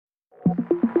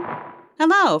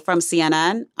Hello from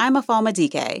CNN. I'm Afoma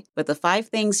DK with the 5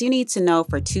 things you need to know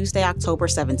for Tuesday, October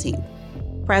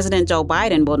 17th. President Joe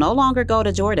Biden will no longer go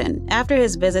to Jordan after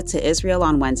his visit to Israel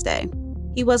on Wednesday.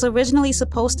 He was originally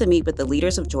supposed to meet with the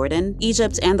leaders of Jordan,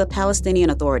 Egypt, and the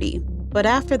Palestinian Authority. But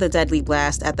after the deadly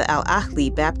blast at the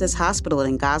Al-Ahli Baptist Hospital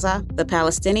in Gaza, the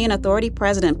Palestinian Authority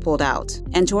president pulled out,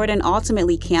 and Jordan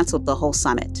ultimately canceled the whole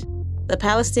summit. The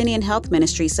Palestinian Health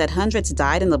Ministry said hundreds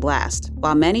died in the blast,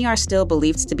 while many are still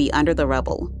believed to be under the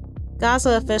rubble.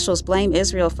 Gaza officials blame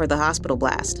Israel for the hospital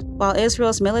blast, while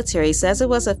Israel's military says it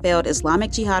was a failed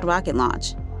Islamic Jihad rocket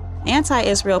launch.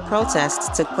 Anti-Israel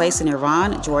protests took place in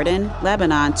Iran, Jordan,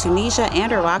 Lebanon, Tunisia,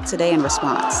 and Iraq today in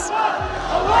response.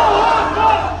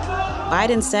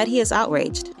 Biden said he is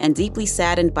outraged and deeply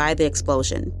saddened by the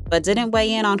explosion, but didn't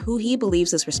weigh in on who he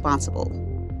believes is responsible.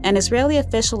 An Israeli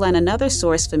official and another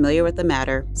source familiar with the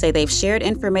matter say they've shared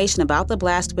information about the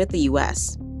blast with the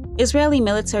U.S. Israeli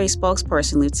military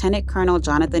spokesperson Lieutenant Colonel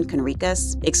Jonathan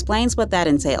Conricus explains what that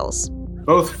entails.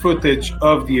 Both footage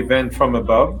of the event from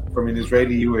above, from an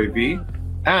Israeli UAV,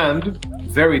 and,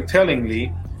 very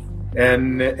tellingly,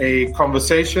 a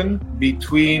conversation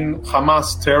between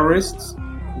Hamas terrorists,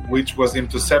 which was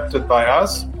intercepted by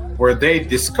us, where they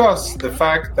discuss the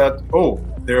fact that,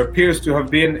 there appears to have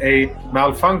been a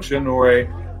malfunction or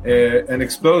an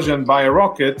explosion by a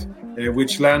rocket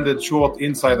which landed short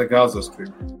inside the Gaza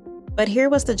Strip. But here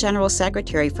was the General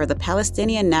Secretary for the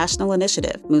Palestinian National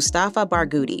Initiative, Mustafa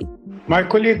Barghouti. My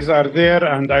colleagues are there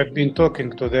and I've been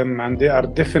talking to them and they are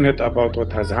definite about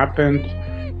what has happened.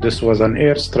 This was an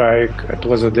airstrike. It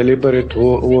was a deliberate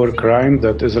war crime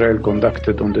that Israel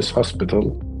conducted on this hospital.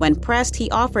 When pressed,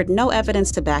 he offered no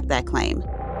evidence to back that claim.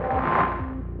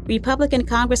 Republican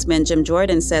Congressman Jim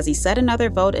Jordan says he set another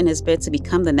vote in his bid to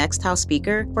become the next House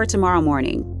Speaker for tomorrow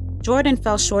morning. Jordan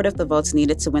fell short of the votes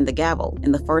needed to win the gavel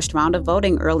in the first round of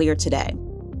voting earlier today.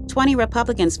 20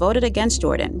 Republicans voted against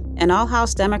Jordan, and all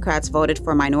House Democrats voted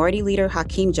for Minority Leader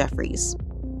Hakeem Jeffries.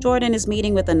 Jordan is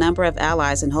meeting with a number of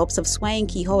allies in hopes of swaying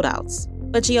key holdouts,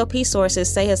 but GOP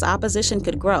sources say his opposition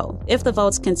could grow if the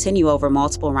votes continue over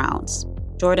multiple rounds.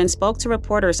 Jordan spoke to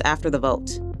reporters after the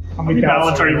vote. How many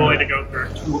ballots are you willing to go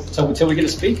through? So until we get a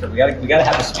speaker, we got to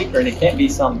have a speaker, and it can't be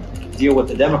some deal with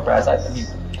the Democrats. I mean,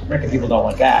 American people don't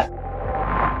want that.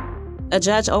 A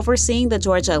judge overseeing the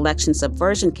Georgia election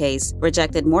subversion case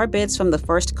rejected more bids from the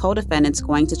first co-defendants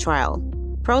going to trial.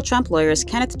 Pro-Trump lawyers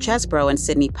Kenneth Chesbrough and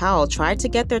Sidney Powell tried to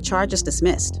get their charges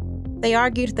dismissed. They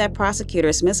argued that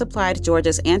prosecutors misapplied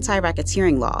Georgia's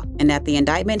anti-racketeering law and that the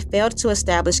indictment failed to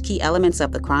establish key elements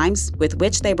of the crimes with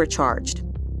which they were charged.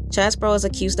 Chesbrough is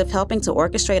accused of helping to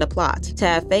orchestrate a plot to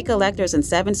have fake electors in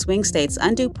 7 swing states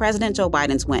undo President Joe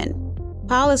Biden's win.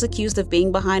 Powell is accused of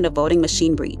being behind a voting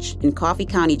machine breach in Coffee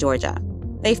County, Georgia.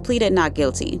 They've pleaded not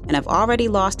guilty and have already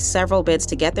lost several bids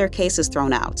to get their cases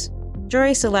thrown out.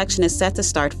 Jury selection is set to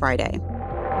start Friday.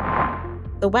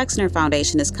 The Wexner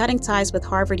Foundation is cutting ties with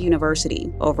Harvard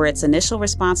University over its initial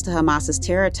response to Hamas's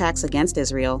terror attacks against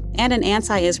Israel and an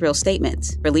anti-Israel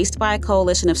statement released by a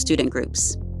coalition of student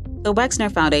groups. The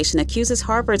Wexner Foundation accuses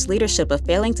Harvard's leadership of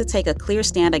failing to take a clear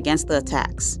stand against the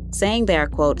attacks, saying they are,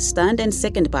 quote, stunned and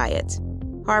sickened by it.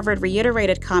 Harvard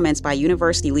reiterated comments by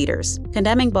university leaders,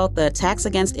 condemning both the attacks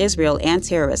against Israel and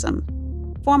terrorism.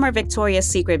 Former Victoria's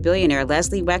Secret billionaire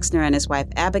Leslie Wexner and his wife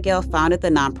Abigail founded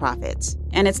the nonprofit,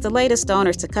 and it's the latest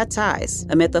donors to cut ties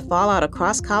amid the fallout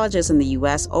across colleges in the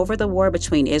U.S. over the war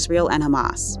between Israel and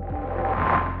Hamas.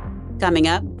 Coming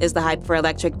up, is the hype for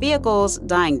electric vehicles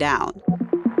dying down?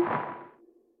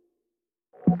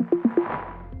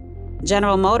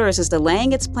 General Motors is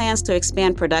delaying its plans to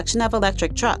expand production of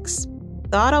electric trucks.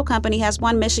 The auto company has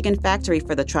one Michigan factory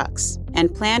for the trucks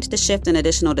and planned to shift an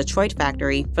additional Detroit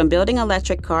factory from building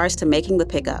electric cars to making the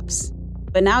pickups.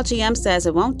 But now GM says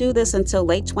it won't do this until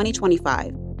late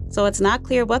 2025, so it's not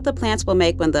clear what the plants will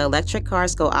make when the electric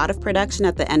cars go out of production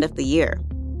at the end of the year.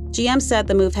 GM said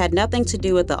the move had nothing to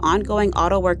do with the ongoing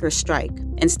auto workers' strike.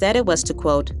 Instead, it was to,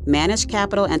 quote, manage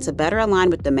capital and to better align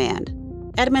with demand.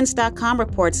 Edmunds.com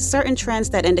reports certain trends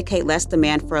that indicate less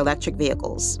demand for electric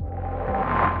vehicles.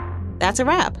 That's a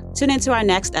wrap. Tune into our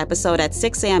next episode at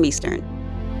 6 a.m. Eastern.